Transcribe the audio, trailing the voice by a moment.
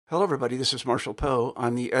Hello, everybody. This is Marshall Poe.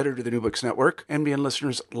 I'm the editor of the New Books Network. NBN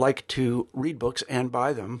listeners like to read books and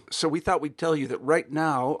buy them. So we thought we'd tell you that right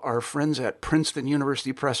now, our friends at Princeton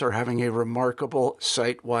University Press are having a remarkable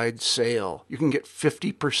site-wide sale. You can get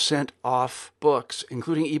 50% off books,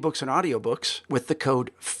 including ebooks and audiobooks, with the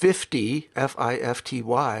code 50,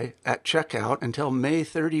 F-I-F-T-Y, at checkout until May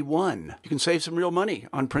 31. You can save some real money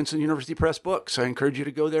on Princeton University Press books. I encourage you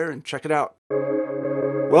to go there and check it out.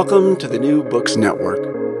 Welcome to the New Books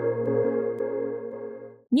Network.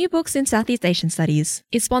 New Books in Southeast Asian Studies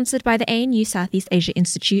is sponsored by the ANU Southeast Asia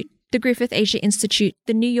Institute, the Griffith Asia Institute,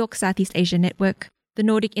 the New York Southeast Asia Network, the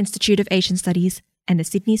Nordic Institute of Asian Studies, and the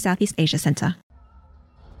Sydney Southeast Asia Centre.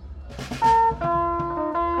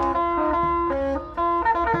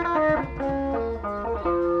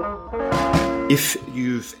 If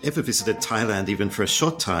you've ever visited Thailand, even for a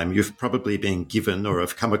short time, you've probably been given or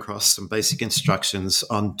have come across some basic instructions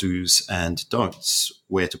on do's and don'ts,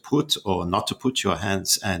 where to put or not to put your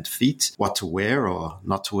hands and feet, what to wear or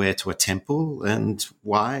not to wear to a temple, and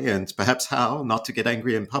why and perhaps how not to get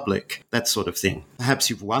angry in public, that sort of thing. Perhaps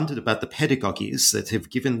you've wondered about the pedagogies that have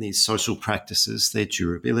given these social practices their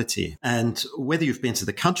durability. And whether you've been to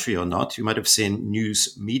the country or not, you might have seen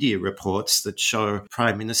news media reports that show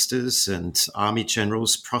prime ministers and army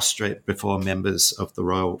generals prostrate before members of the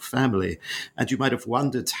royal family. And you might have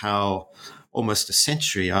wondered how almost a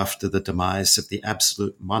century after the demise of the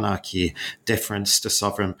absolute monarchy, deference to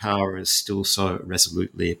sovereign power is still so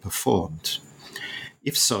resolutely performed.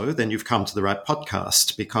 If so, then you've come to the right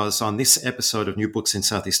podcast, because on this episode of New Books in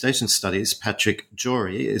Southeast Asian Studies, Patrick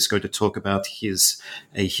Jory is going to talk about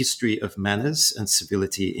A History of Manners and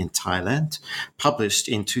Civility in Thailand, published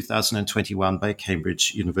in 2021 by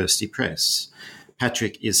Cambridge University Press.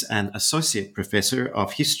 Patrick is an associate professor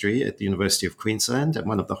of history at the University of Queensland and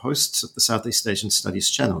one of the hosts of the Southeast Asian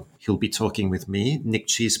Studies channel. He'll be talking with me, Nick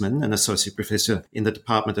Cheeseman, an associate professor in the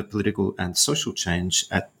Department of Political and Social Change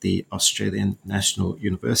at the Australian National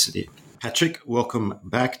University. Patrick, welcome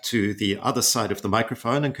back to the other side of the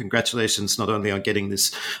microphone, and congratulations not only on getting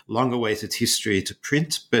this long-awaited history to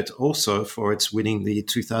print, but also for its winning the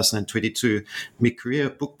 2022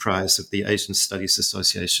 Mid-Career Book Prize of the Asian Studies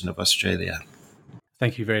Association of Australia.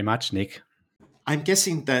 Thank you very much, Nick. I'm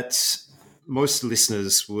guessing that most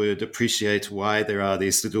listeners would appreciate why there are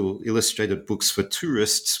these little illustrated books for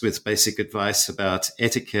tourists with basic advice about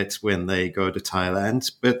etiquette when they go to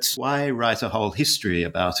Thailand, but why write a whole history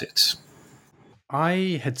about it?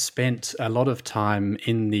 I had spent a lot of time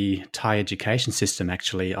in the Thai education system,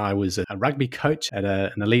 actually. I was a rugby coach at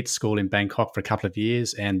an elite school in Bangkok for a couple of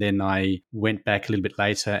years, and then I went back a little bit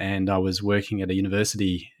later and I was working at a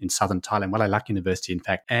university in southern Thailand, Wailak University, in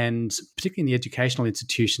fact. And particularly in the educational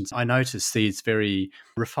institutions, I noticed these very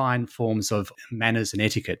refined forms of manners and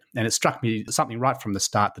etiquette. And it struck me something right from the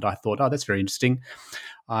start that I thought, oh, that's very interesting.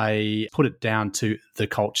 I put it down to the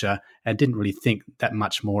culture and didn't really think that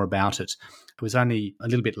much more about it. It was only a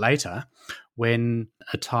little bit later when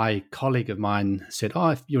a Thai colleague of mine said, oh,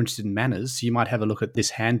 if you're interested in manners, you might have a look at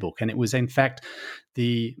this handbook. And it was, in fact,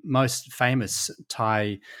 the most famous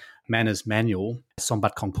Thai manners manual,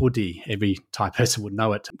 Sombat Kongpudi, every Thai person would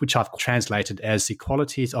know it, which I've translated as The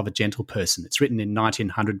Qualities of a Gentle Person. It's written in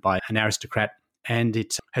 1900 by an aristocrat, and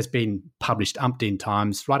it has been published umpteen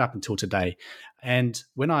times right up until today. And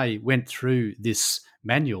when I went through this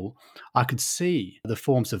manual, I could see the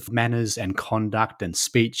forms of manners and conduct and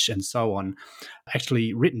speech and so on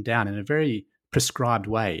actually written down in a very prescribed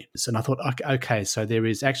way. And I thought, okay, so there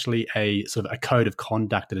is actually a sort of a code of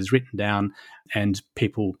conduct that is written down and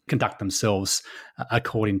people conduct themselves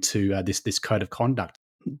according to this code of conduct.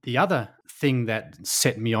 The other thing that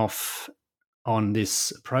set me off on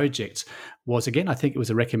this project was, again, I think it was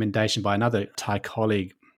a recommendation by another Thai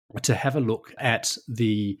colleague to have a look at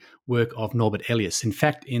the work of Norbert Elias. In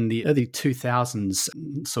fact, in the early 2000s,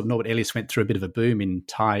 sort of Norbert Elias went through a bit of a boom in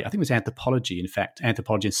Thai. I think it was anthropology, in fact,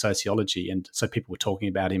 anthropology and sociology. And so people were talking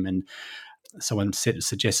about him, and someone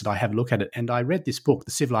suggested I have a look at it. And I read this book,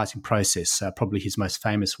 The Civilizing Process, probably his most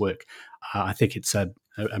famous work. I think it's a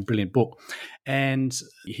brilliant book. And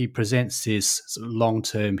he presents this sort of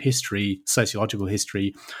long-term history, sociological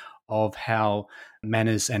history of how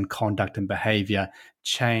manners and conduct and behaviour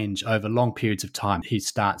change over long periods of time. He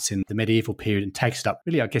starts in the medieval period and takes it up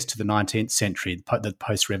really, I guess, to the 19th century, the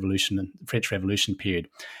post-revolution and French Revolution period.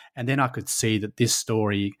 And then I could see that this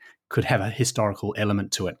story could have a historical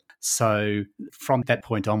element to it. So from that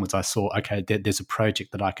point onwards, I saw, okay, there's a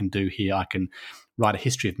project that I can do here. I can write a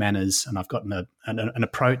history of manners, and I've got an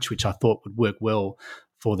approach which I thought would work well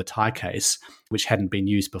for the Thai case, which hadn't been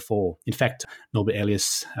used before. In fact, Norbert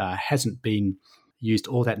Elias hasn't been used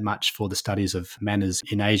all that much for the studies of manners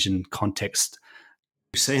in Asian context.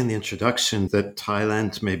 You say in the introduction that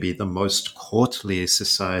Thailand may be the most courtly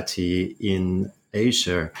society in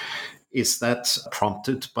Asia. Is that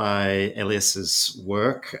prompted by Elias's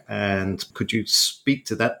work? And could you speak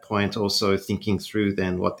to that point, also thinking through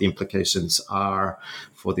then what the implications are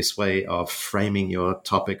for this way of framing your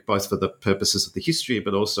topic, both for the purposes of the history,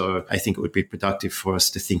 but also I think it would be productive for us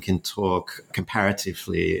to think and talk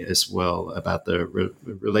comparatively as well about the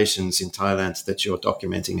relations in Thailand that you're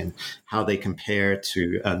documenting and how they compare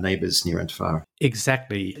to neighbours near and far.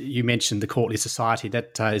 Exactly. You mentioned the courtly society.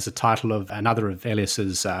 That is the title of another of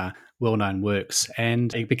Elias's well-known works.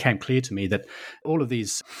 And it became clear to me that all of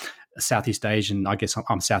these Southeast Asian, I guess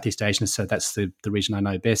I'm Southeast Asian, so that's the region I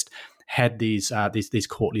know best, had these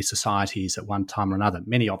courtly societies at one time or another,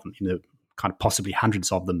 many of them, kind of possibly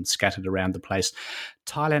hundreds of them scattered around the place.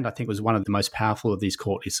 Thailand, I think, was one of the most powerful of these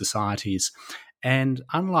courtly societies. And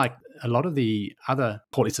unlike a lot of the other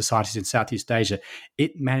courtly societies in Southeast Asia,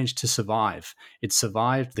 it managed to survive. It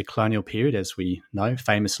survived the colonial period, as we know,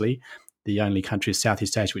 famously, the only country of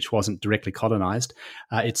Southeast Asia which wasn't directly colonized.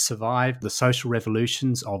 It survived the social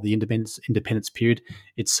revolutions of the independence period.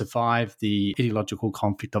 It survived the ideological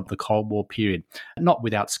conflict of the Cold War period. Not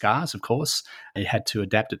without scars, of course. It had to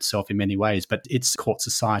adapt itself in many ways, but its court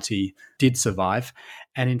society did survive.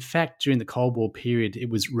 And in fact, during the Cold War period,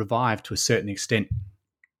 it was revived to a certain extent.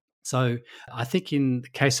 So I think in the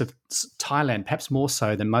case of Thailand, perhaps more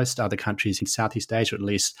so than most other countries in Southeast Asia at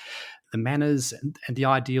least, the manners and the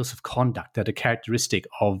ideals of conduct that are characteristic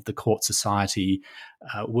of the court society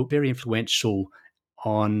were very influential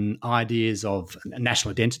on ideas of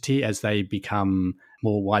national identity as they become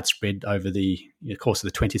more widespread over the course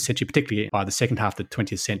of the 20th century, particularly by the second half of the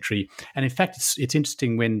 20th century. And in fact, it's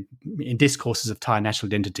interesting when in discourses of Thai national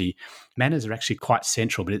identity, manners are actually quite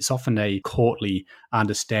central, but it's often a courtly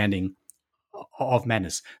understanding of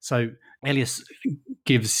manners. So Elias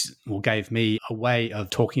gave me a way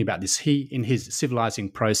of talking about this. He, in his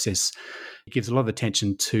civilizing process, gives a lot of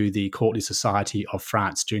attention to the courtly society of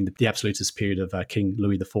France during the absolutist period of King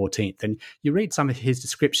Louis XIV. And you read some of his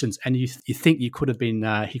descriptions, and you think he could have been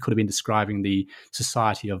describing the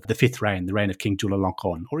society of the Fifth Reign, the reign of King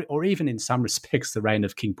Chulalongkorn, or even in some respects the reign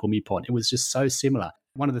of King Bhumibol. It was just so similar.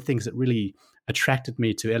 One of the things that really attracted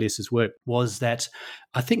me to Elias's work was that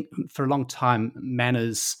I think for a long time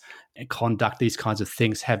manners and conduct, these kinds of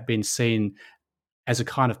things, have been seen as a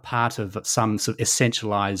kind of part of some sort of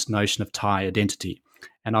essentialized notion of Thai identity.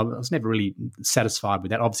 And I was never really satisfied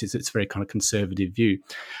with that. Obviously, it's a very kind of conservative view.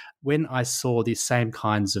 When I saw these same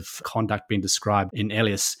kinds of conduct being described in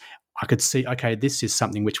Elias, I could see, okay, this is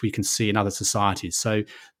something which we can see in other societies. So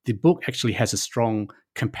the book actually has a strong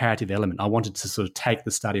comparative element. I wanted to sort of take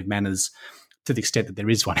the study of manners to the extent that there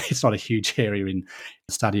is one. It's not a huge area in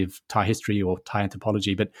the study of Thai history or Thai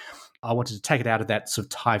anthropology, but I wanted to take it out of that sort of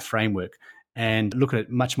Thai framework and look at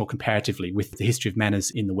it much more comparatively with the history of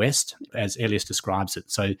manners in the West, as Elias describes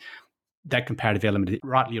it. So that comparative element,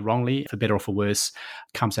 rightly or wrongly, for better or for worse,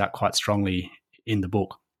 comes out quite strongly in the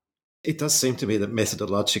book. It does seem to me that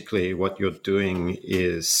methodologically what you're doing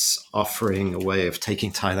is offering a way of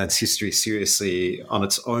taking Thailand's history seriously on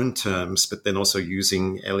its own terms, but then also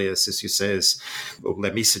using Elias, as you say,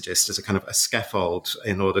 let me suggest, as a kind of a scaffold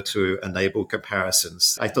in order to enable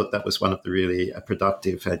comparisons. I thought that was one of the really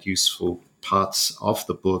productive and useful parts of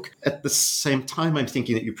the book. At the same time, I'm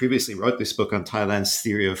thinking that you previously wrote this book on Thailand's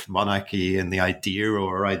theory of monarchy and the idea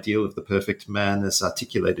or ideal of the perfect man as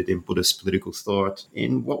articulated in Buddhist political thought.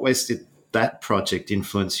 In what ways did that project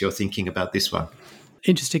influence your thinking about this one?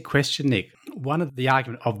 Interesting question, Nick. One of the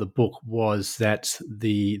argument of the book was that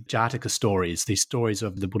the Jataka stories, the stories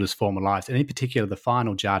of the Buddha's former lives, and in particular the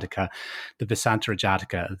final Jataka, the Vesantara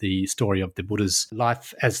Jataka, the story of the Buddha's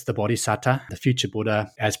life as the Bodhisattva, the future Buddha,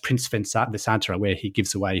 as Prince Vesantara, where he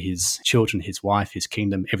gives away his children, his wife, his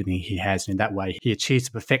kingdom, everything he has. And in that way, he achieves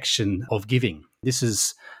the perfection of giving. This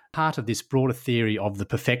is part of this broader theory of the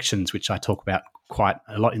perfections, which I talk about quite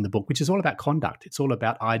a lot in the book, which is all about conduct. It's all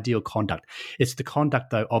about ideal conduct. It's the conduct,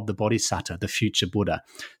 though, of the Bodhisattva, the future Buddha.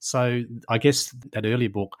 So I guess that earlier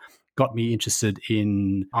book got me interested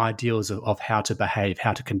in ideals of how to behave,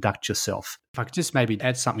 how to conduct yourself. If I could just maybe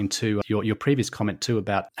add something to your previous comment too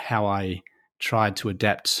about how I tried to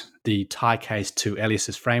adapt the Thai case to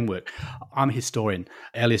Elias's framework. I'm a historian.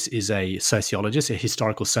 Elias is a sociologist, a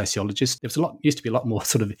historical sociologist. Used to be a lot more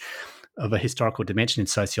sort of a historical dimension in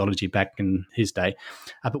sociology back in his day.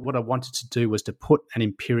 But what I wanted to do was to put an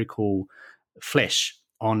empirical flesh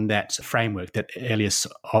on that framework that Elias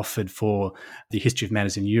offered for the history of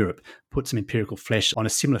matters in Europe, put some empirical flesh on a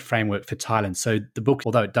similar framework for Thailand. So the book,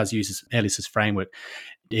 although it does use Elias's framework,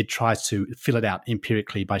 it tries to fill it out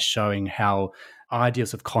empirically by showing how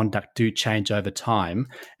ideals of conduct do change over time.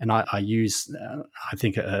 And I use, I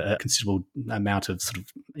think, a considerable amount of sort of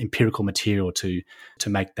empirical material to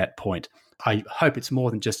make that point. I hope it's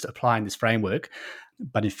more than just applying this framework,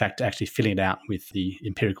 but in fact actually filling it out with the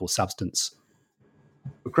empirical substance.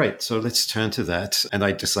 Great. So let's turn to that. And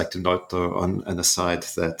I'd just like to note, though, on an aside,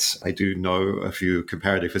 that I do know a few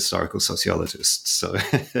comparative historical sociologists. So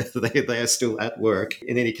they are still at work.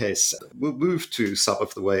 In any case, we'll move to some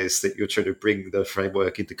of the ways that you're trying to bring the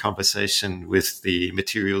framework into conversation with the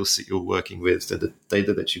materials that you're working with and the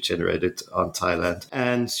data that you generated on Thailand.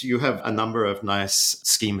 And you have a number of nice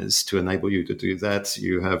schemas to enable you to do that.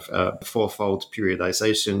 You have a fourfold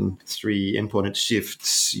periodization, 3 important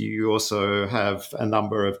shifts. You also have a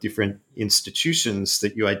number of different institutions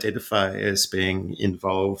that you identify as being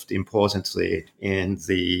involved importantly in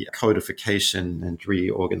the codification and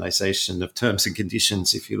reorganization of terms and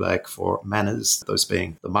conditions, if you like, for manners, those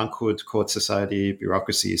being the monkhood, court society,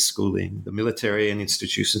 bureaucracy, schooling, the military, and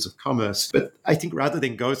institutions of commerce. But I think rather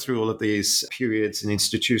than go through all of these periods and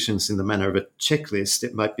institutions in the manner of a checklist,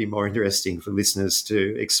 it might be more interesting for listeners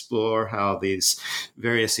to explore how these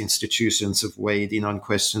various institutions have weighed in on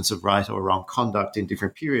questions of right or wrong conduct in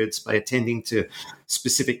different periods by attending to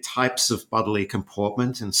specific types of bodily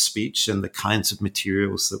comportment and speech and the kinds of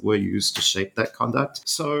materials that were used to shape that conduct.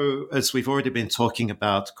 So, as we've already been talking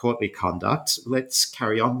about courtly conduct, let's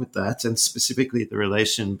carry on with that, and specifically the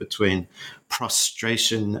relation between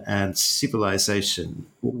prostration and civilization.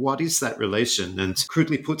 What is that relation? And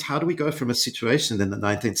crudely put, how do we go from a situation in the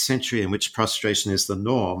 19th century in which prostration is the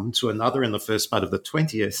norm to another in the first part of the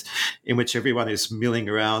 20th in which everyone is milling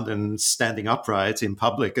around and standing upright in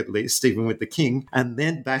public, at least, even with the king, and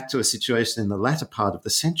then back to a situation in the latter part of the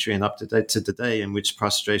century and up to date to today in which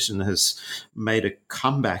prostration has made a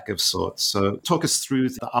comeback of sorts. So talk us through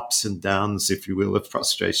the ups and downs, if you will, of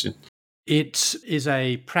prostration. It is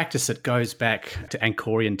a practice that goes back to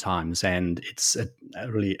Angkorian times, and it's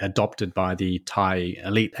really adopted by the Thai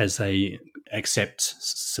elite as they accept,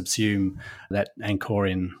 subsume that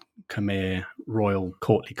Angkorian Khmer royal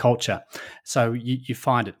courtly culture. So you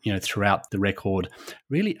find it, throughout the record,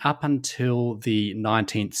 really up until the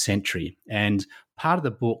 19th century. And part of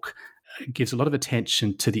the book gives a lot of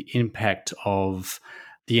attention to the impact of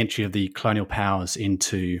the entry of the colonial powers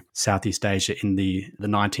into Southeast Asia in the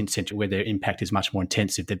 19th century, where their impact is much more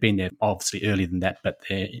intensive. They've been there obviously earlier than that, but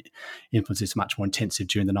their influence is much more intensive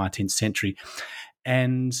during the 19th century.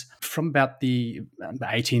 And from about the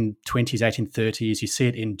 1820s, 1830s, you see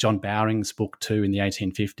it in John Bowring's book too in the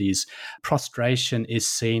 1850s, prostration is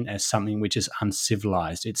seen as something which is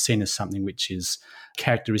uncivilized. It's seen as something which is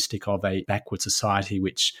characteristic of a backward society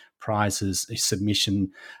which prizes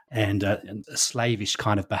submission and a slavish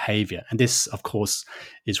kind of behavior. And this, of course,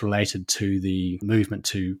 is related to the movement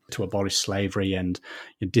to abolish slavery and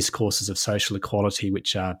discourses of social equality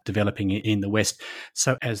which are developing in the West.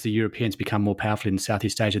 So as the Europeans become more powerful in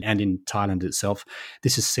Southeast Asia and in Thailand itself,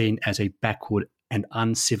 this is seen as a backward and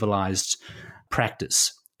uncivilized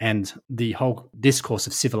practice. And the whole discourse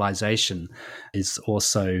of civilization is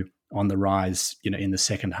also on the rise, in the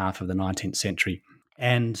second half of the 19th century.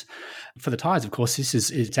 And for the Thais, of course,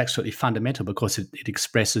 it's absolutely fundamental because it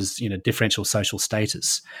expresses, differential social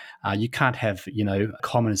status. You can't have,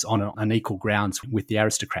 commoners on equal grounds with the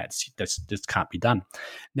aristocrats. That just can't be done.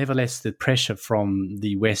 Nevertheless, the pressure from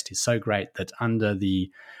the West is so great that under the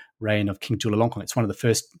reign of King Chulalongkorn, it's one of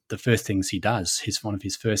the first things he does. One of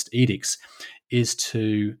his first edicts is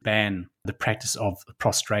to ban the practice of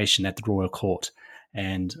prostration at the royal court.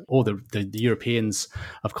 And all the Europeans,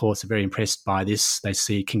 of course, are very impressed by this. They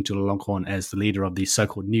see King Chulalongkorn as the leader of the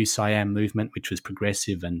so-called New Siam movement, which was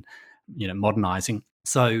progressive and, modernizing.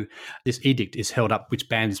 So this edict is held up, which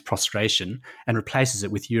bans prostration and replaces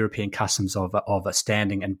it with European customs of a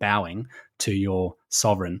standing and bowing to your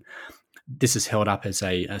sovereign. This is held up as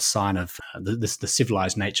a sign of the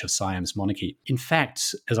civilized nature of Siam's monarchy. In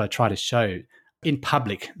fact, as I try to show, in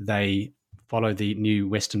public, they follow the new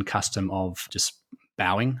Western custom of just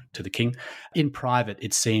bowing to the king. In private,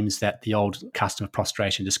 it seems that the old custom of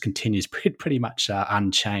prostration just continues pretty much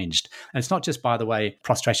unchanged. And it's not just, by the way,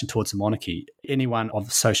 prostration towards the monarchy. Anyone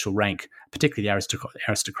of social rank, particularly the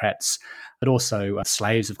aristocrats, but also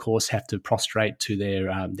slaves, of course, have to prostrate to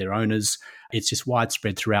their owners. It's just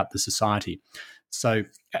widespread throughout the society. So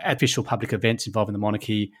at official public events involving the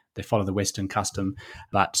monarchy, they follow the Western custom,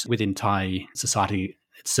 but within Thai society,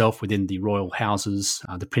 itself within the royal houses,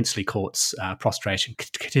 the princely courts, prostration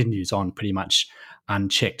continues on pretty much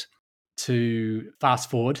unchecked. To fast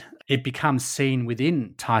forward, it becomes seen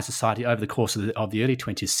within Thai society over the course of the early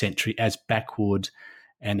 20th century as backward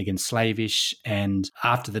and again slavish. And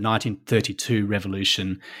after the 1932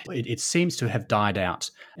 revolution, it seems to have died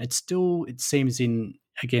out. It seems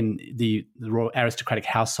again, the royal aristocratic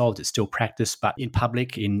household, it's still practiced, but in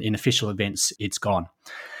public, in official events, it's gone.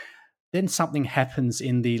 Then something happens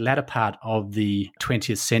in the latter part of the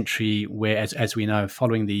 20th century where, as we know,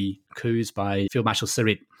 following the coups by Field Marshal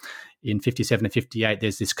Sarit in 57 and 58,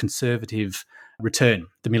 there's this conservative return.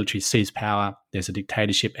 The military seizes power, there's a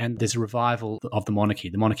dictatorship, and there's a revival of the monarchy.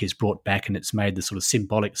 The monarchy is brought back and it's made the sort of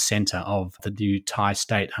symbolic centre of the new Thai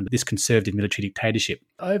state under this conservative military dictatorship.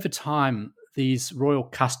 Over time, these royal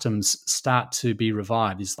customs start to be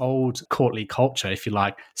revived. This old courtly culture, if you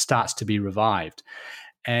like, starts to be revived.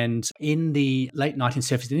 And in the late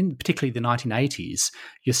 1970s, and particularly the 1980s,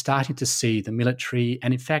 you're starting to see the military,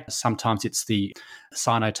 and in fact, sometimes it's the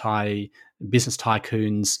Sino-Thai business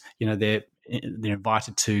tycoons, they're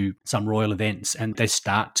invited to some royal events and they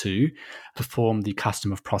start to perform the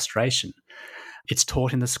custom of prostration. It's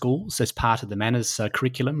taught in the schools as part of the manners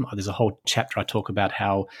curriculum. There's a whole chapter I talk about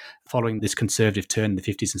how following this conservative turn in the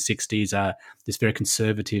 50s and 60s, this very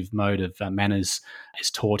conservative mode of manners is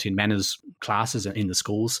taught in manners classes in the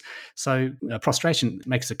schools. So prostration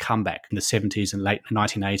makes a comeback in the 70s and late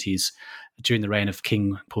 1980s during the reign of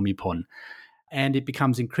King Bhumibol. And it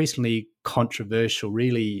becomes increasingly controversial,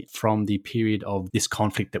 really, from the period of this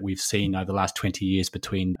conflict that we've seen over the last 20 years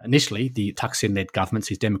between initially the Thaksin-led governments,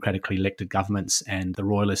 these democratically elected governments, and the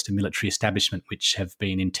royalist and military establishment, which have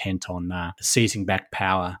been intent on seizing back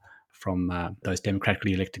power from those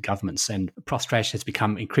democratically elected governments. And prostration has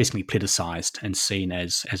become increasingly politicised and seen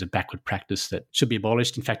as a backward practice that should be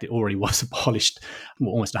abolished. In fact, it already was abolished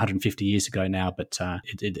almost 150 years ago now, but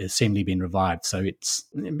it has seemingly been revived. So it's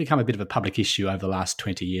become a bit of a public issue over the last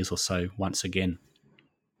 20 years or so once again.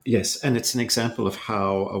 Yes, and it's an example of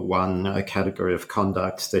how a category of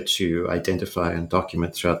conduct that you identify and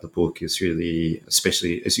document throughout the book is really,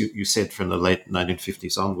 especially, as you said, from the late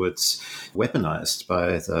 1950s onwards, weaponized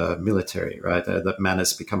by the military, right? That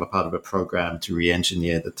manners become a part of a program to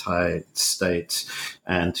re-engineer the Thai state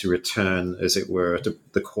and to return, as it were, to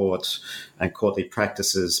the court and courtly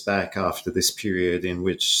practices back after this period in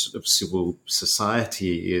which civil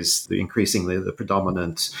society is increasingly the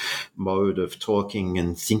predominant mode of talking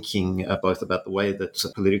and thinking both about the way that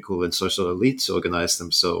political and social elites organize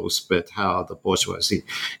themselves, but how the bourgeoisie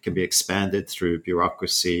can be expanded through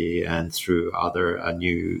bureaucracy and through other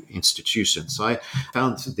new institutions. So I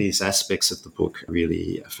found these aspects of the book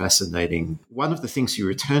really fascinating. One of the things you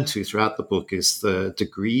return to throughout the book is the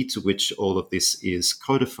degree to which all of this is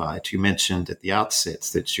codified. You mentioned at the outset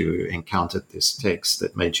that you encountered this text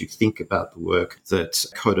that made you think about the work that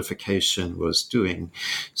codification was doing.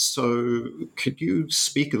 So could you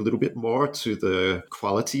speak a little bit more to the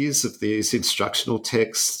qualities of these instructional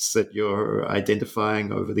texts that you're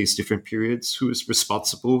identifying over these different periods? Who is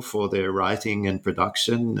responsible for their writing and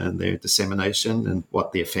production and their dissemination, and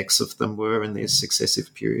what the effects of them were in these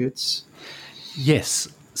successive periods? Yes.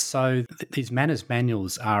 So these manners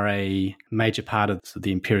manuals are a major part of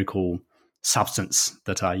the empirical substance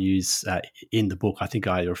that I use in the book. I think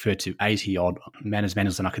I refer to 80 odd manners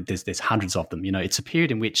manuals, and there's hundreds of them. It's a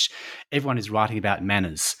period in which everyone is writing about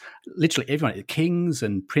manners. Literally everyone, kings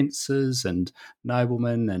and princes and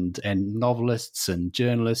noblemen and novelists and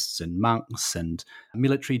journalists and monks and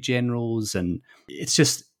military generals. And it's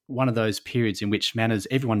just one of those periods in which manners,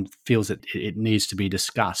 everyone feels that it needs to be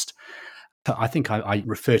discussed. I think I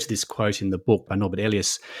refer to this quote in the book by Norbert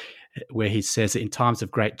Elias, where he says that in times of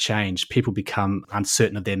great change, people become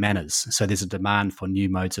uncertain of their manners. So there's a demand for new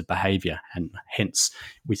modes of behaviour, and hence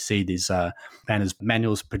we see these manners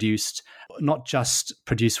manuals produced, not just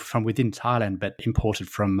produced from within Thailand, but imported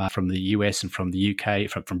from the US and from the UK,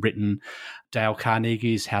 from Britain. Dale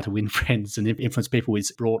Carnegie's How to Win Friends and Influence People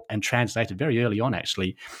is brought and translated very early on,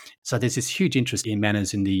 actually. So there's this huge interest in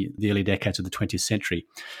manners in the early decades of the 20th century.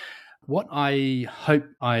 What I hope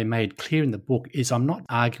I made clear in the book is I'm not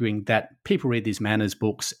arguing that people read these manners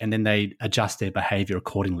books and then they adjust their behaviour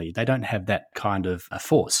accordingly. They don't have that kind of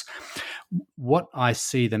force. What I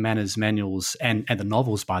see the manners manuals and the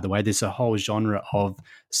novels, by the way, there's a whole genre of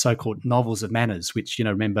so-called novels of manners, which,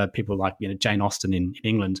 remember people like, Jane Austen in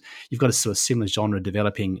England. You've got a sort of similar genre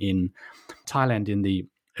developing in Thailand in the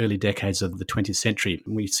early decades of the 20th century.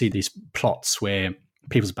 We see these plots where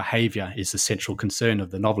people's behaviour is the central concern of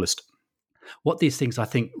the novelist. What these things, I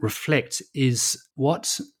think, reflect is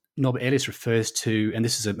what Norbert Elias refers to, and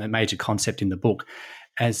this is a major concept in the book,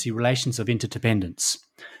 as the relations of interdependence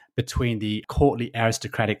between the courtly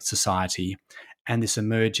aristocratic society and this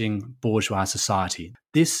emerging bourgeois society.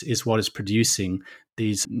 This is what is producing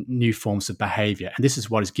these new forms of behaviour, and this is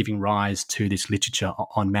what is giving rise to this literature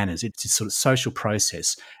on manners. It's this sort of social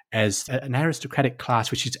process as an aristocratic class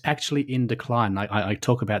which is actually in decline. I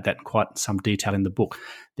talk about that in quite some detail in the book.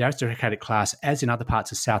 The aristocratic class, as in other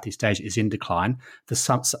parts of Southeast Asia, is in decline for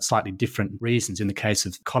some slightly different reasons. In the case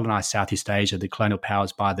of colonised Southeast Asia, the colonial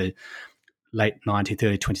powers by the late 19th,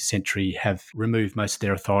 early 20th century have removed most of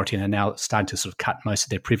their authority and are now starting to sort of cut most of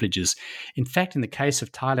their privileges. In fact, in the case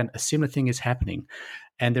of Thailand, a similar thing is happening.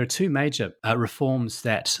 And there are two major reforms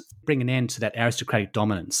that bring an end to that aristocratic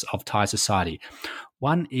dominance of Thai society.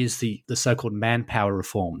 One is the so-called manpower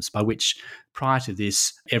reforms, by which prior to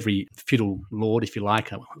this, every feudal lord, if you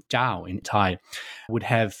like, a Jiao in Thai, would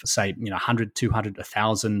have, say, 100, 200,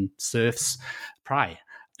 1,000 serfs, prai,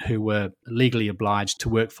 who were legally obliged to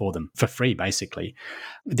work for them for free, basically.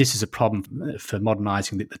 This is a problem for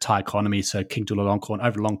modernising the Thai economy. So King Chulalongkorn,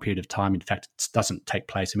 over a long period of time, in fact, it doesn't take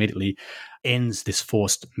place immediately, ends this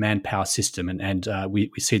forced manpower system, and we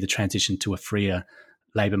see the transition to a freer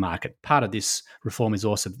labour market. Part of this reform is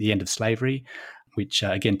also the end of slavery, which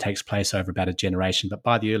again takes place over about a generation. But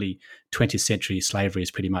by the early 20th century, slavery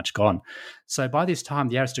is pretty much gone. So by this time,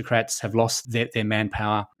 the aristocrats have lost their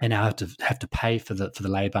manpower and now have to pay for the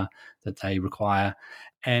labour that they require,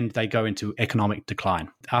 and they go into economic decline.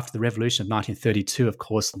 After the revolution of 1932, of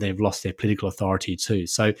course, they've lost their political authority too.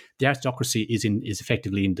 So the aristocracy is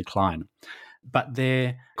effectively in decline. But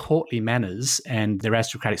their courtly manners and their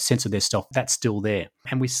aristocratic sense of their self, that's still there.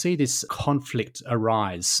 And we see this conflict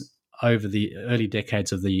arise over the early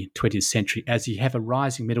decades of the 20th century as you have a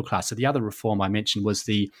rising middle class. So the other reform I mentioned was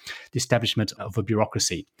the establishment of a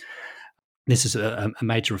bureaucracy. This is a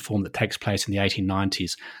major reform that takes place in the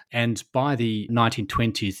 1890s. And by the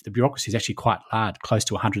 1920s, the bureaucracy is actually quite large, close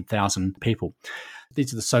to 100,000 people.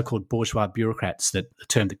 These are the so-called bourgeois bureaucrats, the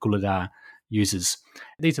term that Gulladar uses.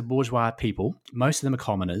 These are bourgeois people, most of them are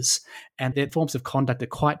commoners, and their forms of conduct are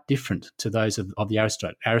quite different to those of the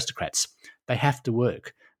aristocrats. They have to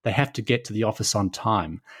work. They have to get to the office on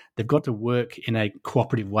time. They've got to work in a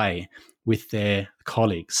cooperative way with their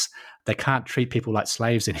colleagues. They can't treat people like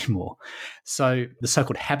slaves anymore. So the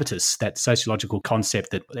so-called habitus, that sociological concept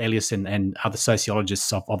that Elias and other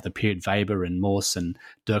sociologists of the period, Weber and Morse and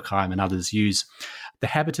Durkheim and others use, the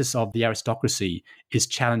habitus of the aristocracy is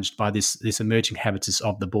challenged by this emerging habitus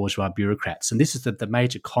of the bourgeois bureaucrats. And this is the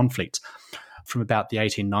major conflict from about the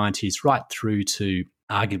 1890s right through to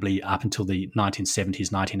arguably up until the 1970s,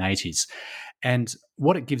 1980s. And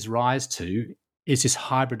what it gives rise to is this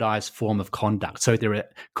hybridized form of conduct. So there are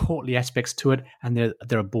courtly aspects to it and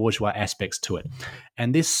there are bourgeois aspects to it.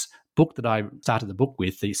 And this book that I started the book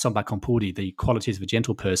with, the Somba Kompudi, The Qualities of a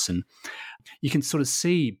Gentle Person, you can sort of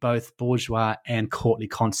see both bourgeois and courtly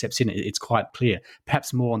concepts in it. It's quite clear,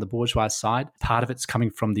 perhaps more on the bourgeois side. Part of it's coming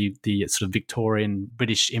from the sort of Victorian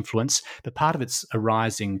British influence, but part of it's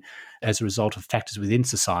arising as a result of factors within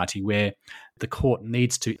society where the court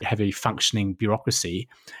needs to have a functioning bureaucracy,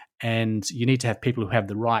 and you need to have people who have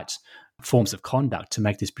the right forms of conduct to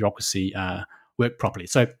make this bureaucracy work properly.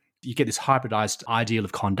 So you get this hybridized ideal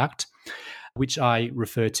of conduct, which I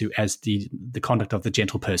refer to as the conduct of the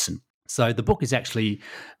gentle person. So the book is actually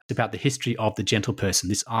about the history of the gentle person,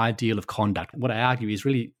 this ideal of conduct. What I argue is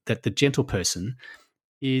really that the gentle person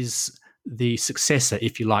is the successor,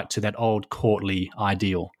 if you like, to that old courtly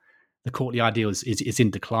ideal. The courtly ideal is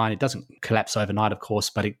in decline. It doesn't collapse overnight, of course,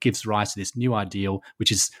 but it gives rise to this new ideal,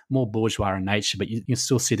 which is more bourgeois in nature, but you can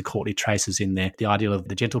still see the courtly traces in there, the ideal of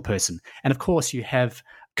the gentle person. And of course, you have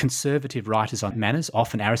conservative writers on manners,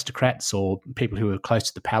 often aristocrats or people who are close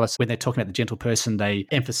to the palace. When they're talking about the gentle person, they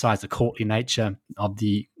emphasize the courtly nature of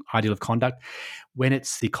the ideal of conduct. When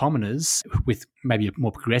it's the commoners with maybe a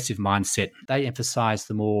more progressive mindset, they emphasize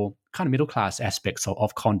the more kind of middle-class aspects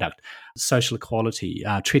of conduct, social equality,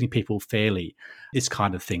 treating people fairly, this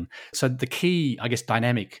kind of thing. So the key, I guess,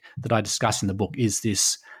 dynamic that I discuss in the book is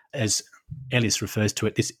this, as Elias refers to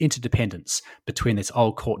it, this interdependence between this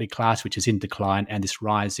old courtly class, which is in decline, and this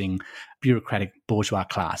rising bureaucratic bourgeois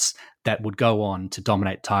class that would go on to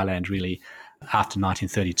dominate Thailand really after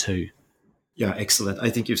 1932. Yeah, excellent. I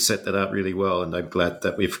think you've set that out really well, and I'm glad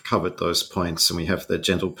that we've covered those points and we have the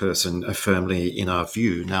gentle person firmly in our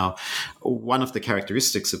view. Now, one of the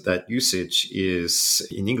characteristics of that usage is,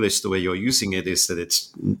 in English, the way you're using it is that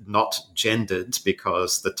it's not gendered,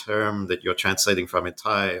 because the term that you're translating from in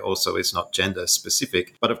Thai also is not gender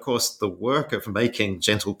specific. But of course, the work of making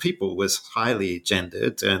gentle people was highly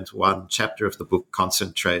gendered, and one chapter of the book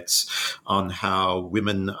concentrates on how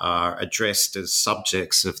women are addressed as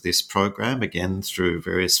subjects of this program, again, through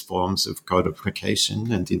various forms of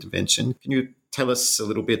codification and intervention. Can you tell us a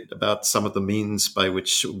little bit about some of the means by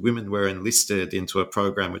which women were enlisted into a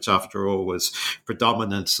program which, after all, was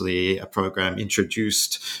predominantly a program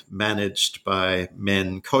introduced, managed by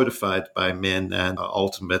men, codified by men, and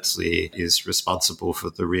ultimately is responsible for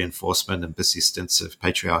the reinforcement and persistence of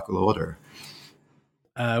patriarchal order?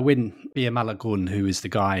 When Bia Malagun, who is the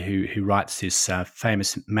guy who writes this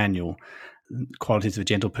famous manual, Qualities of a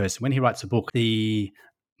Gentle Person, when he writes a book, the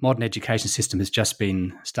modern education system has just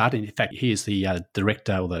been started. In fact, he is the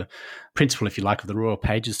director, or the principal, if you like, of the Royal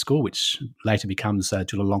Pages School, which later becomes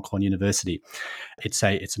Chulalongkorn University. It's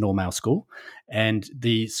an all-male school, and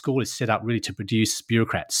the school is set up really to produce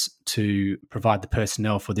bureaucrats to provide the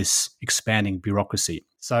personnel for this expanding bureaucracy.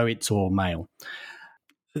 So it's all male.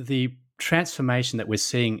 The transformation that we're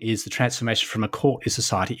seeing is the transformation from a courtly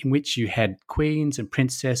society in which you had queens and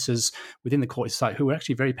princesses within the courtly society who were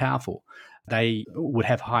actually very powerful. They would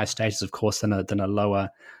have higher status, of course, than a lower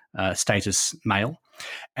status male.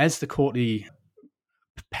 As the courtly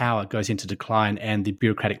power goes into decline and the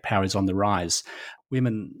bureaucratic power is on the rise,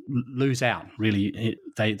 women lose out, really.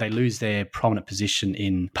 They lose their prominent position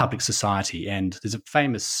in public society. And there's a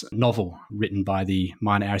famous novel written by the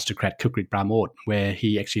minor aristocrat Kukrit Bramort, where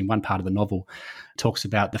he actually, in one part of the novel, talks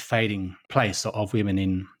about the fading place of women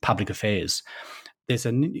in public affairs. There's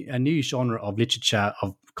a new genre of literature,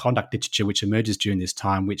 of conduct literature, which emerges during this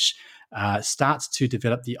time, which starts to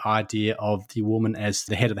develop the idea of the woman as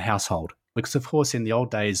the head of the household. Because, of course, in the old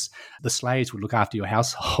days, the slaves would look after your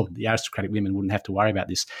household. The aristocratic women wouldn't have to worry about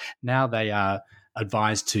this. Now they are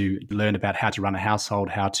advised to learn about how to run a household,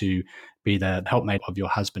 how to be the helpmate of your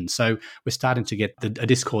husband. So we're starting to get a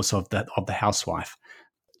discourse of the housewife.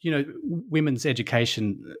 You know, women's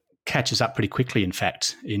education catches up pretty quickly, in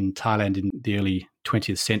fact, in Thailand in the early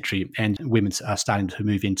 20th century, and women are starting to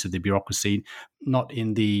move into the bureaucracy, not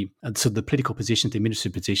in the the political positions, the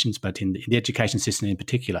administrative positions, but in the education system in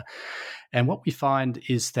particular. And what we find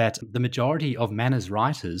is that the majority of manners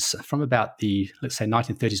writers from about the, let's say,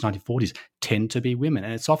 1930s, 1940s tend to be women.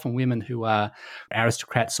 And it's often women who are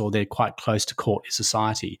aristocrats or they're quite close to courtly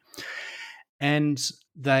society. And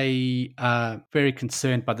they are very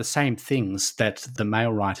concerned by the same things that the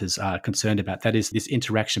male writers are concerned about. That is, this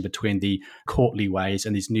interaction between the courtly ways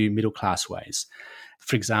and these new middle-class ways.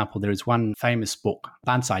 For example, there is one famous book,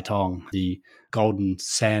 Ban Sai Tong, the Golden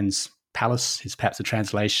Sands Palace, is perhaps a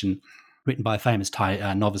translation, written by a famous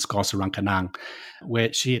Thai novelist, Gosa Rankanang,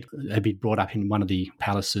 where she had been brought up in one of the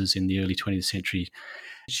palaces in the early 20th century.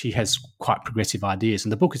 She has quite progressive ideas.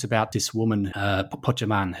 And the book is about this woman,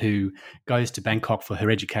 Pochaman, who goes to Bangkok for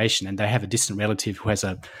her education, and they have a distant relative who has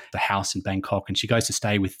a house in Bangkok, and she goes to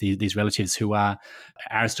stay with these relatives who are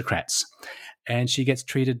aristocrats. And she gets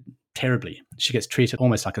treated terribly. She gets treated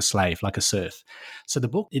almost like a slave, like a serf. So the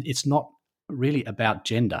book, it's not really about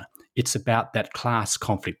gender. It's about that class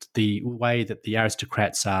conflict, the way that the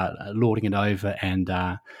aristocrats are lording it over and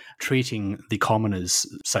treating the commoners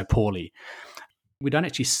so poorly. We don't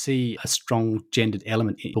actually see a strong gendered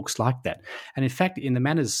element in books like that. And in fact, in the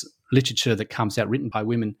manners literature that comes out written by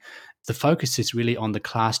women, the focus is really on the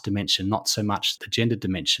class dimension, not so much the gender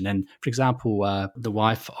dimension. And for example, the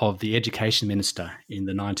wife of the education minister in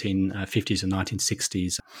the 1950s and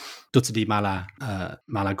 1960s, Dutsadi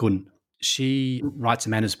Malagun, she writes a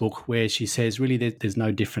manners book where she says really there's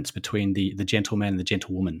no difference between the gentleman and the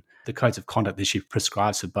gentlewoman. The codes of conduct that she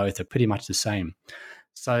prescribes for both are pretty much the same.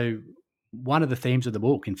 So one of the themes of the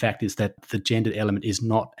book, in fact, is that the gendered element is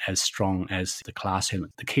not as strong as the class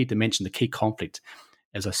element. The key dimension, the key conflict,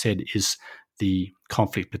 as I said, is the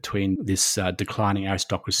conflict between this declining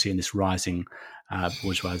aristocracy and this rising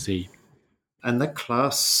bourgeoisie. And the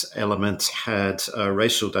class element had a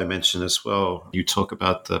racial dimension as well. You talk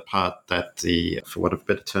about the part that for want of a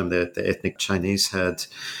better term, the ethnic Chinese had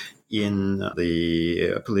in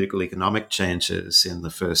the political economic changes in the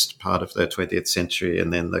first part of the 20th century,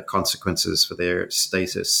 and then the consequences for their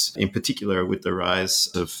status, in particular with the rise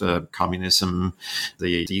of communism,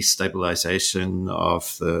 the destabilization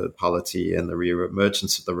of the polity and the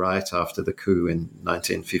re-emergence of the right after the coup in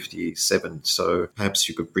 1957. So perhaps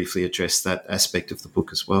you could briefly address that aspect of the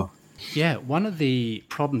book as well. Yeah, one of the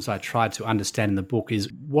problems I tried to understand in the book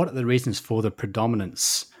is what are the reasons for the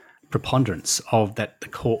preponderance of the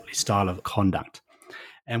courtly style of conduct.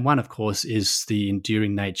 And one, of course, is the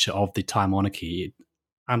enduring nature of the Thai monarchy.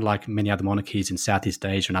 Unlike many other monarchies in Southeast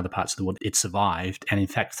Asia and other parts of the world, it survived and in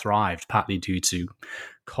fact thrived, partly due to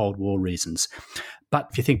Cold War reasons. But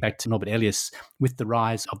if you think back to Norbert Elias, with the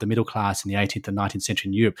rise of the middle class in the 18th and 19th century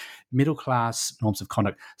in Europe, middle class norms of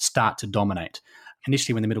conduct start to dominate.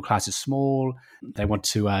 Initially, when the middle class is small, they want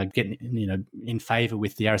to get in favour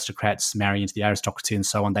with the aristocrats, marry into the aristocracy and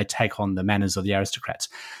so on. They take on the manners of the aristocrats.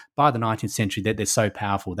 By the 19th century, they're so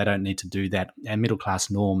powerful, they don't need to do that. And middle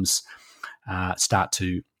class norms start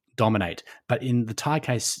to dominate. But in the Thai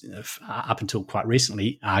case, up until quite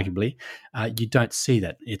recently, arguably, you don't see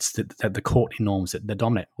that. It's the courtly norms that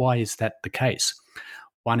dominate. Why is that the case?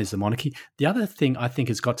 One is the monarchy. The other thing I think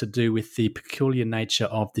has got to do with the peculiar nature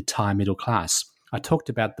of the Thai middle class. I talked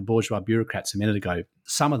about the bourgeois bureaucrats a minute ago.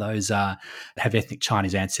 Some of those have ethnic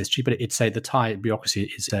Chinese ancestry, but the Thai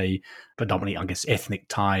bureaucracy is a predominantly, I guess, ethnic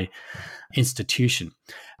Thai institution.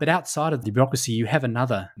 But outside of the bureaucracy, you have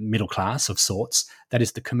another middle class of sorts, that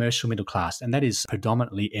is the commercial middle class, and that is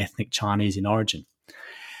predominantly ethnic Chinese in origin.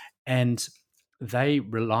 And they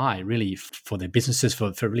rely really for their businesses,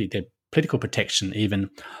 for really their political protection, even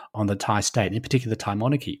on the Thai state, in particular the Thai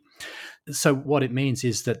monarchy. So what it means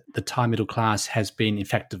is that the Thai middle class has been, in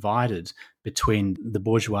fact, divided between the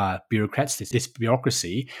bourgeois bureaucrats, this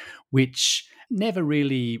bureaucracy, which never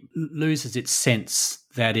really loses its sense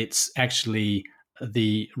that it's actually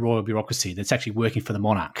the royal bureaucracy that's actually working for the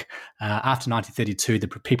monarch. After 1932, the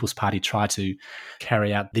People's Party tried to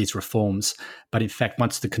carry out these reforms, but in fact,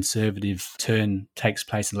 once the conservative turn takes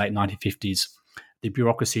place in the late 1950s, the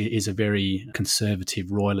bureaucracy is a very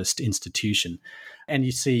conservative royalist institution. And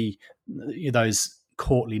you see those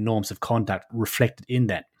courtly norms of conduct reflected in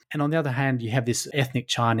that. And on the other hand, you have this ethnic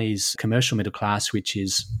Chinese commercial middle class, which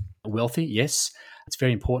is wealthy, yes. It's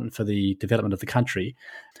very important for the development of the country,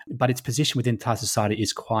 but its position within Thai society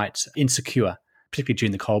is quite insecure, particularly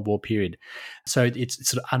during the Cold War period. So it's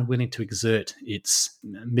sort of unwilling to exert its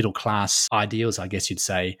middle class ideals, I guess you'd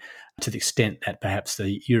say, to the extent that perhaps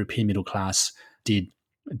the European middle class did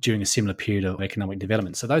during a similar period of economic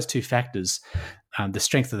development. So those two factors, the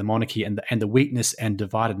strength of the monarchy and the weakness and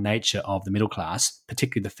divided nature of the middle class,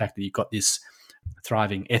 particularly the fact that you've got this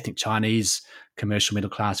thriving ethnic Chinese commercial middle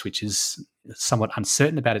class, which is somewhat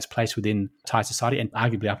uncertain about its place within Thai society and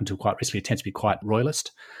arguably up until quite recently tends to be quite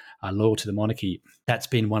royalist, loyal to the monarchy. That's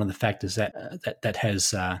been one of the factors that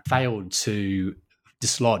has failed to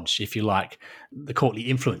dislodge, if you like, the courtly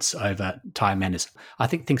influence over Thai manners. I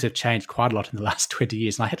think things have changed quite a lot in the last 20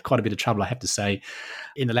 years, and I had quite a bit of trouble, I have to say,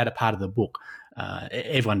 in the latter part of the book.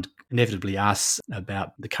 Everyone inevitably asks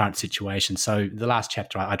about the current situation. So the last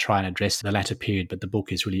chapter, I try and address the latter period, but the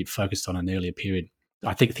book is really focused on an earlier period.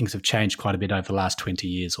 I think things have changed quite a bit over the last 20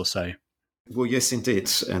 years or so. Well, yes, indeed.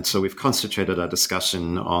 And so we've concentrated our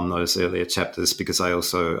discussion on those earlier chapters because I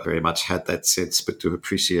also very much had that sense, but to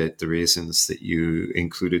appreciate the reasons that you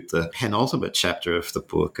included the penultimate chapter of the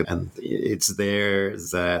book. And it's there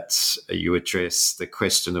that you address the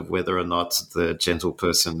question of whether or not the gentle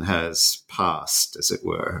person has passed, as it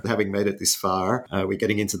were. Having made it this far, we're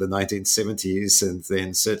getting into the 1970s, and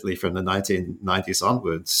then certainly from the 1990s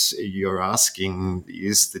onwards, you're asking,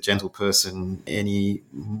 is the gentle person any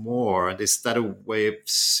more? And is that a way of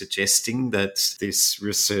suggesting that this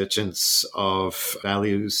resurgence of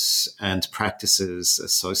values and practices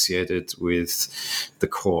associated with the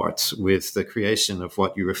court, with the creation of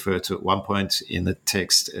what you refer to at one point in the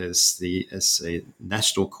text as a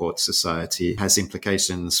national court society, has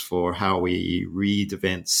implications for how we read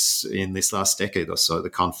events in this last decade or so, the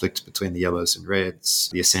conflict between the yellows and reds,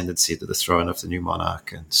 the ascendancy to the throne of the new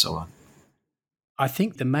monarch, and so on? I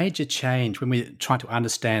think the major change when we're trying to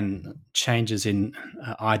understand changes in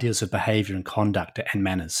ideas of behaviour and conduct and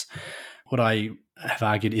manners, what I have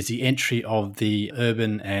argued is the entry of the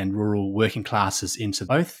urban and rural working classes into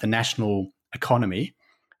both the national economy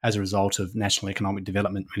as a result of national economic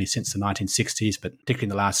development really since the 1960s, but particularly in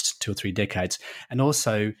the last 2 or 3 decades, and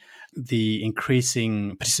also the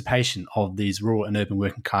increasing participation of these rural and urban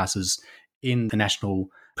working classes in the national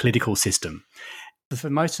political system. For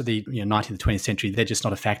most of the 19th and 20th century, they're just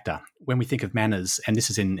not a factor. When we think of manners, and this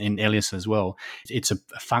is in Elias as well, it's a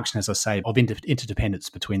function, as I say, of interdependence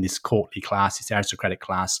between this courtly class, this aristocratic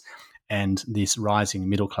class, and this rising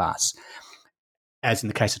middle class, as in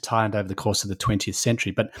the case of Thailand over the course of the 20th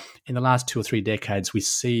century. But in the last 2 or 3 decades, we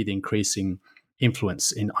see the increasing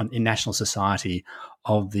influence in national society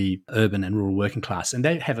of the urban and rural working class. And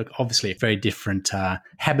they have obviously a very different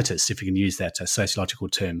habitus, if you can use that sociological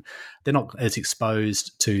term. They're not as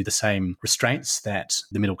exposed to the same restraints that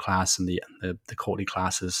the middle class and the courtly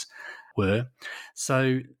classes were.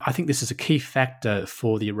 So I think this is a key factor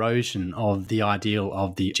for the erosion of the ideal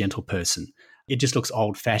of the gentle person. It just looks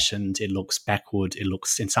old-fashioned. It looks backward. It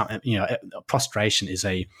looks in some, prostration is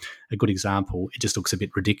a good example. It just looks a bit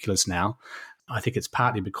ridiculous now. I think it's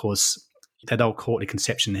partly because that old courtly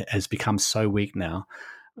conception has become so weak now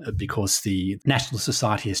because the national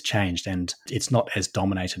society has changed and it's not as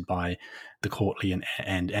dominated by the courtly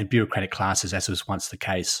and bureaucratic classes as was once the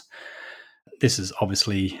case. This is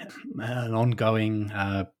obviously an ongoing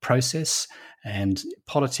process, and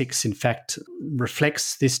politics, in fact,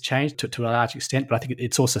 reflects this change to a large extent, but I think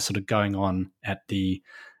it's also sort of going on at the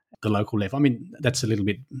local level. I mean, that's a little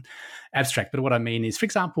bit abstract, but what I mean is, for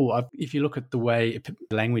example, if you look at the way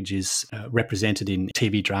language is represented in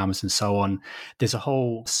TV dramas and so on, there's a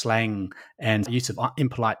whole slang and use of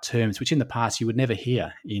impolite terms, which in the past you would never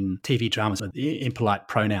hear in TV dramas, impolite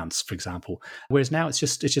pronouns, for example, whereas now it's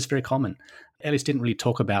just very common. Ellis didn't really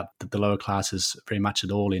talk about the lower classes very much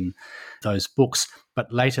at all in those books,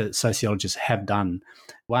 but later sociologists have done.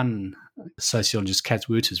 One sociologist, Katz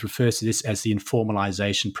Wouters, refers to this as the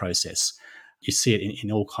informalization process. You see it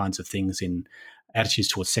in all kinds of things, in attitudes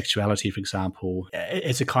towards sexuality, for example.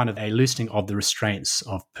 It's a kind of a loosening of the restraints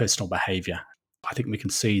of personal behaviour. I think we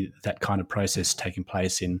can see that kind of process taking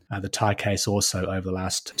place in the Thai case also over the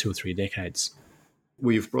last 2 or 3 decades.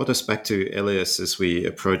 We've brought us back to Elias as we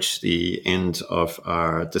approach the end of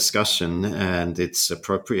our discussion, and it's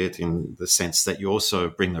appropriate in the sense that you also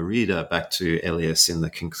bring the reader back to Elias in the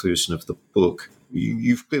conclusion of the book.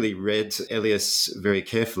 You've clearly read Elias very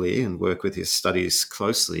carefully and work with his studies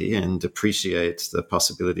closely and appreciate the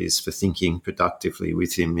possibilities for thinking productively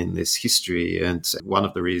with him in this history. And one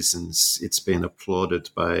of the reasons it's been applauded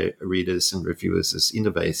by readers and reviewers as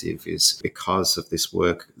innovative is because of this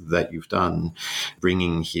work that you've done,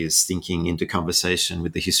 bringing his thinking into conversation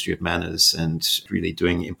with the history of manners and really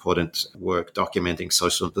doing important work documenting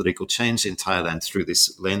social and political change in Thailand through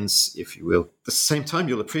this lens, if you will. At the same time,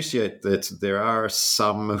 you'll appreciate that there are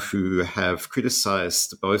some who have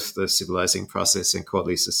criticized both the civilizing process and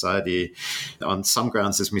courtly society on some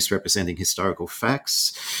grounds as misrepresenting historical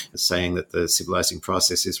facts, saying that the civilizing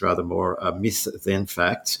process is rather more a myth than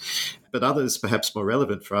fact. But others, perhaps more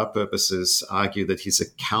relevant for our purposes, argue that his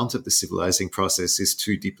account of the civilizing process is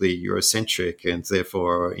too deeply Eurocentric and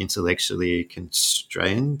therefore intellectually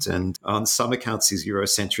constrained. And on some accounts, his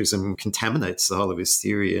Eurocentrism contaminates the whole of his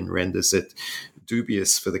theory and renders it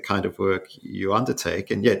dubious for the kind of work you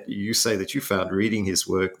undertake. And yet you say that you found reading his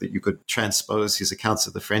work that you could transpose his accounts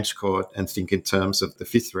of the French court and think in terms of the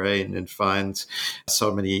Fifth Reign and find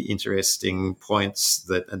so many interesting points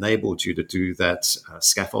that enabled you to do that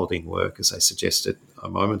scaffolding work, as I suggested a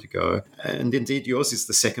moment ago. And indeed, yours is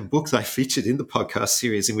the second book that I featured in the podcast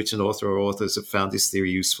series in which an author or authors have found this theory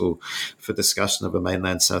useful for discussion of a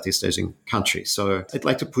mainland Southeast Asian country. So I'd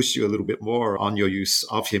like to push you a little bit more on your use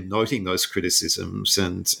of him, noting those criticisms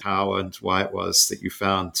and how and why it was that you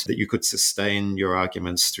found that you could sustain your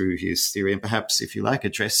arguments through his theory, and perhaps, if you like,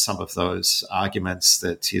 address some of those arguments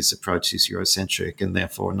that his approach is Eurocentric and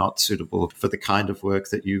therefore not suitable for the kind of work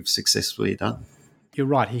that you've successfully done. You're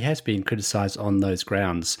right. He has been criticised on those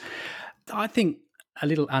grounds. I think a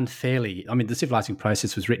little unfairly. I mean, the civilizing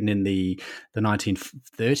process was written in the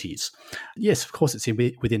 1930s. Yes, of course, it's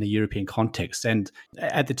within a European context. And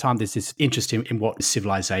at the time, there's this interest in what is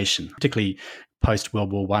civilization, particularly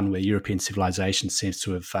post-World War I, where European civilization seems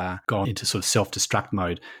to have gone into sort of self-destruct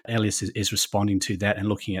mode. Elias is responding to that and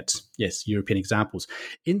looking at, yes, European examples.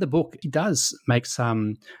 In the book, he does make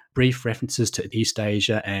some brief references to East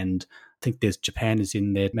Asia, and I think there's Japan is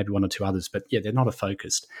in there, maybe one or two others, but yeah, they're not a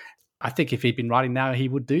focused. I think if he'd been writing now, he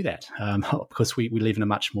would do that because we live in a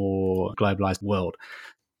much more globalized world.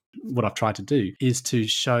 What I've tried to do is to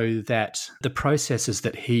show that the processes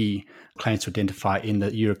that he claims to identify in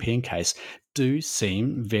the European case do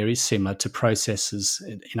seem very similar to processes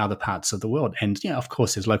in other parts of the world. And, of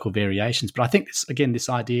course, there's local variations. But I think, this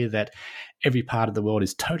idea that every part of the world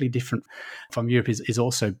is totally different from Europe is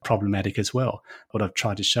also problematic as well. What I've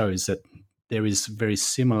tried to show is that there is very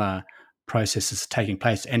similar processes taking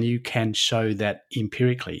place, and you can show that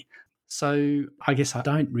empirically. So I guess I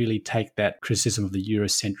don't really take that criticism of the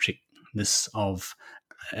Eurocentricness of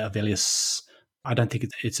Elias. I don't think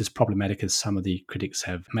it's as problematic as some of the critics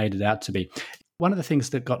have made it out to be. One of the things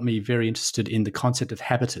that got me very interested in the concept of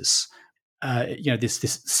habitus,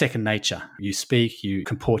 this second nature. You speak, you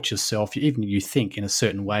comport yourself, you think in a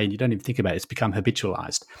certain way, and you don't even think about it. It's become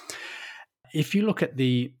habitualized. If you look at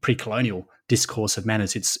the pre-colonial discourse of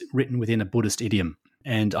manners, it's written within a Buddhist idiom.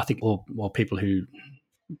 And I think all people who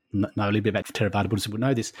know a little bit about Theravada Buddhism will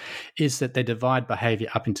know this, is that they divide behavior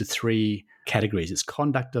up into three categories. It's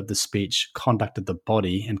conduct of the speech, conduct of the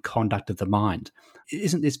body, and conduct of the mind.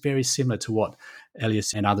 Isn't this very similar to what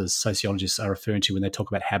Elias and others sociologists are referring to when they talk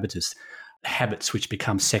about habitus, habits which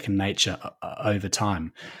become second nature over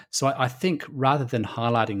time? So I think rather than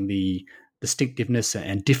highlighting the distinctiveness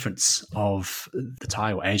and difference of the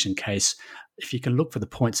Thai or Asian case, if you can look for the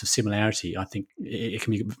points of similarity, I think it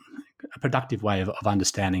can be a productive way of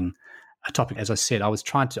understanding a topic. As I said, I was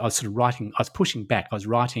pushing back, I was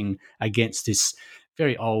writing against this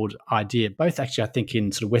very old idea, both actually I think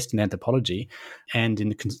in sort of Western anthropology and in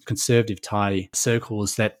the conservative Thai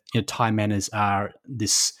circles, that Thai manners are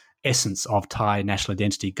this essence of Thai national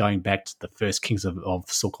identity going back to the first kings of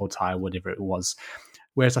so-called Thai or whatever it was.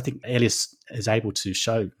 Whereas I think Elias is able to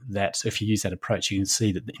show that if you use that approach, you can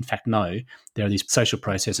see that, in fact, no, there are these social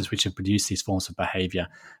processes which have produced these forms of behaviour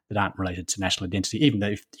that aren't related to national identity, even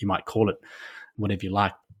though you might call it whatever you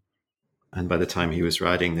like. And by the time he was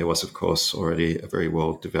writing, there was, of course, already a very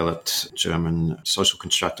well-developed German social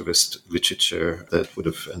constructivist literature that would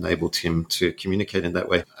have enabled him to communicate in that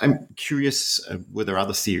way. I'm curious, were there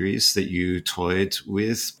other theories that you toyed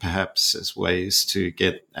with, perhaps as ways to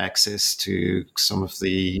get access to some of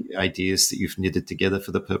the ideas that you've knitted together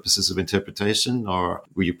for the purposes of interpretation, or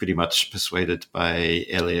were you pretty much persuaded by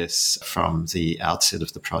Elias from the outset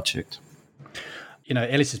of the project?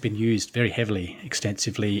 Elias has been used very heavily,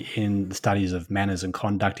 extensively in the studies of manners and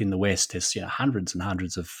conduct in the West. There's hundreds and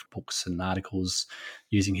hundreds of books and articles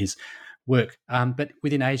using his work. But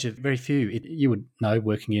within Asia, very few. You would know,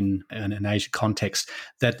 working in an Asian context,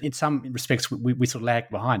 that in some respects we sort of lag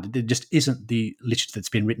behind. There just isn't the literature that's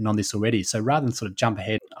been written on this already. So rather than sort of jump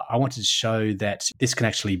ahead, I wanted to show that this can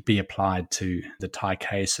actually be applied to the Thai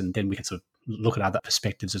case, and then we can sort of look at other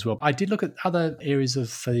perspectives as well. I did look at other areas of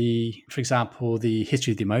for example, the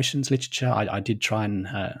history of the emotions literature. I did try and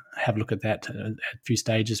have a look at that at a few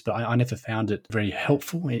stages, but I never found it very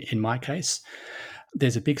helpful in my case.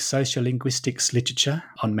 There's a big sociolinguistics literature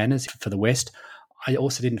on manners for the West. I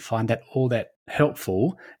also didn't find that all that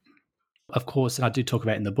helpful. Of course, and I do talk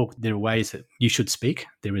about in the book, there are ways that you should speak.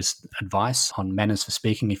 There is advice on manners for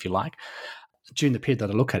speaking, if you like. During the period that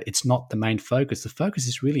I look at, it's not the main focus. The focus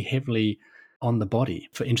is really heavily on the body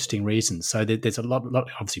for interesting reasons. So there's a lot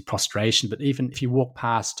obviously prostration, but even if you walk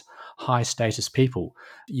past high status people,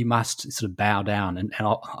 you must sort of bow down, and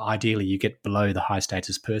ideally you get below the high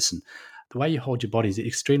status person. The way you hold your body is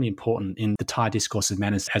extremely important in the Thai discourse of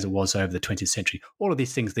manners as it was over the 20th century. All of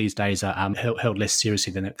these things these days are held less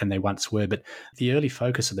seriously than they once were, but the early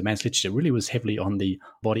focus of the manners literature really was heavily on the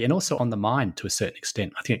body and also on the mind to a certain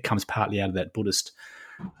extent. I think it comes partly out of that Buddhist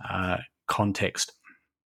context.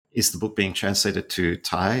 Is the book being translated to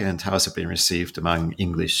Thai, and how has it been received among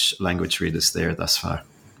English language readers there thus far?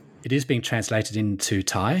 It is being translated into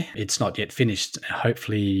Thai. It's not yet finished.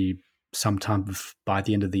 Hopefully sometime by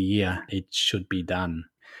the end of the year, it should be done.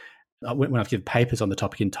 When I've given papers on the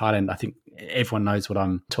topic in Thailand, I think everyone knows what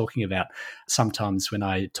I'm talking about. Sometimes when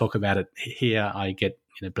I talk about it here, I get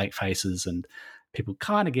blank faces and people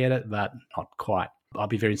kind of get it, but not quite. I'll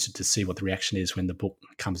be very interested to see what the reaction is when the book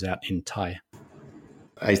comes out in Thai.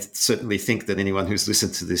 I certainly think that anyone who's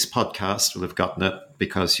listened to this podcast will have gotten it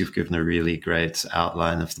because you've given a really great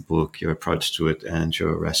outline of the book, your approach to it, and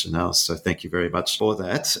your rationale. So thank you very much for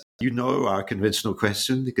that. You know our conventional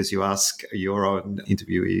question, because you ask your own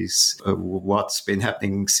interviewees what's been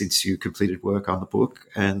happening since you completed work on the book,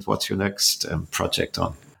 and what's your next project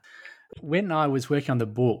on? When I was working on the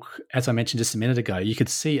book, as I mentioned just a minute ago, you could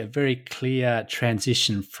see a very clear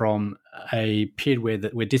transition from a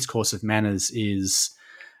period where discourse of manners is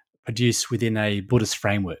produced within a Buddhist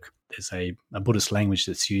framework. There's a Buddhist language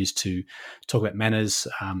that's used to talk about manners.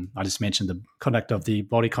 I just mentioned the conduct of the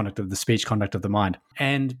body, conduct of the speech, conduct of the mind.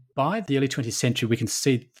 And by the early 20th century, we can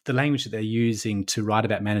see the language that they're using to write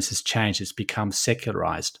about manners has changed. It's become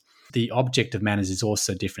secularized. The object of manners is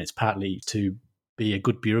also different. It's partly to be a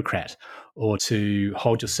good bureaucrat or to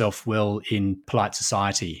hold yourself well in polite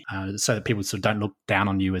society so that people sort of don't look down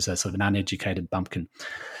on you as a sort of an uneducated bumpkin.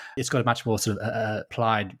 It's got a much more sort of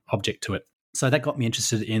applied object to it. So that got me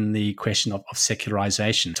interested in the question of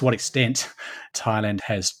secularization. To what extent Thailand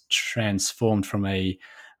has transformed from a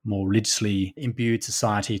more religiously imbued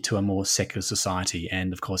society to a more secular society.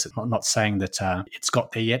 And of course, I'm not saying that it's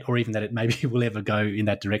got there yet, or even that it maybe will ever go in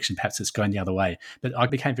that direction. Perhaps it's going the other way. But I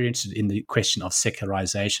became very interested in the question of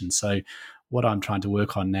secularization. So what I'm trying to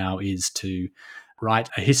work on now is to write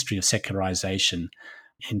a history of secularization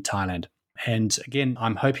in Thailand. And again,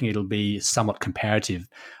 I'm hoping it'll be somewhat comparative.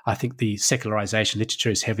 I think the secularization literature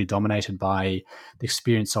is heavily dominated by the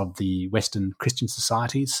experience of the Western Christian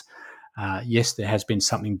societies. Yes, there has been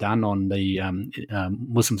something done on the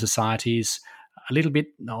Muslim societies, a little bit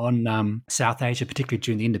on South Asia, particularly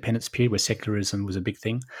during the independence period where secularism was a big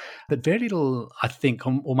thing, but very little, I think,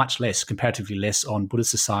 or much less, comparatively less on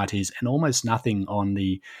Buddhist societies, and almost nothing on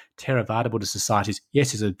the Theravada Buddhist societies.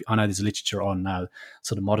 Yes, I know there's a literature on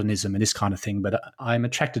sort of modernism and this kind of thing, but I'm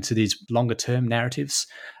attracted to these longer term narratives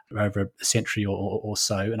over a century or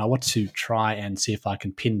so, and I want to try and see if I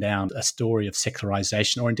can pin down a story of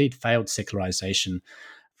secularization, or indeed failed secularization,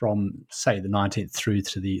 from, say, the 19th through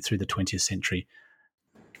the 20th century.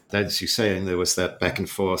 As you say, and there was that back and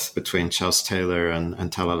forth between Charles Taylor and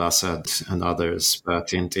Talal Asad and others,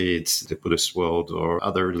 but indeed the Buddhist world or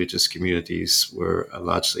other religious communities were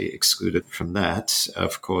largely excluded from that.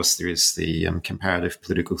 Of course, there is the comparative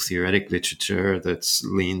political theoretic literature that's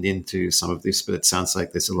leaned into some of this, but it sounds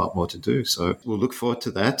like there's a lot more to do. So we'll look forward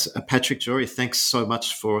to that. Patrick, Jory, thanks so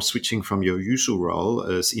much for switching from your usual role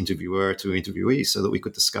as interviewer to interviewee so that we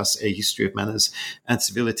could discuss a history of manners and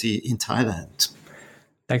civility in Thailand.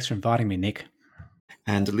 Thanks for inviting me, Nick.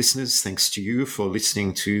 And listeners, thanks to you for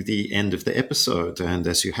listening to the end of the episode. And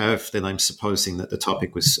as you have, then I'm supposing that the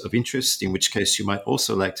topic was of interest, in which case you might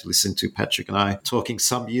also like to listen to Patrick and I talking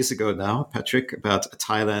some years ago now, Patrick, about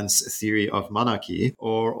Thailand's theory of monarchy,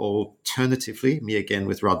 or alternatively, me again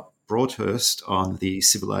with Rod Broadhurst on the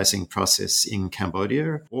civilizing process in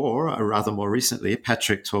Cambodia, or rather more recently,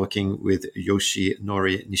 Patrick talking with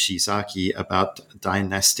Yoshinori Nishizaki about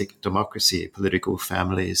dynastic democracy, political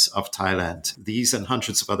families of Thailand. These and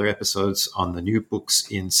hundreds of other episodes on the New Books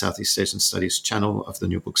in Southeast Asian Studies channel of the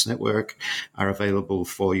New Books Network are available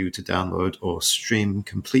for you to download or stream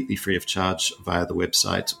completely free of charge via the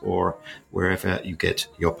website or wherever you get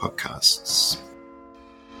your podcasts.